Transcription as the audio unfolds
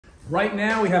Right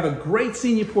now we have a great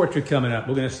senior portrait coming up.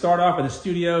 We're going to start off in the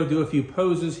studio, do a few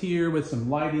poses here with some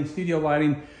lighting, studio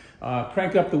lighting,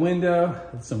 crank up the window,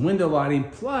 some window lighting.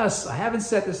 Plus, I haven't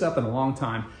set this up in a long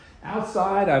time.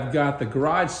 Outside, I've got the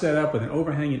garage set up with an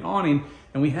overhanging awning,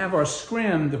 and we have our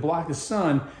scrim to block the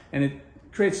sun, and it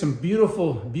creates some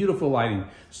beautiful, beautiful lighting.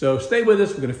 So stay with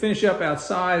us. We're going to finish up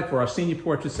outside for our senior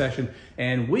portrait session,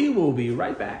 and we will be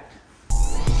right back.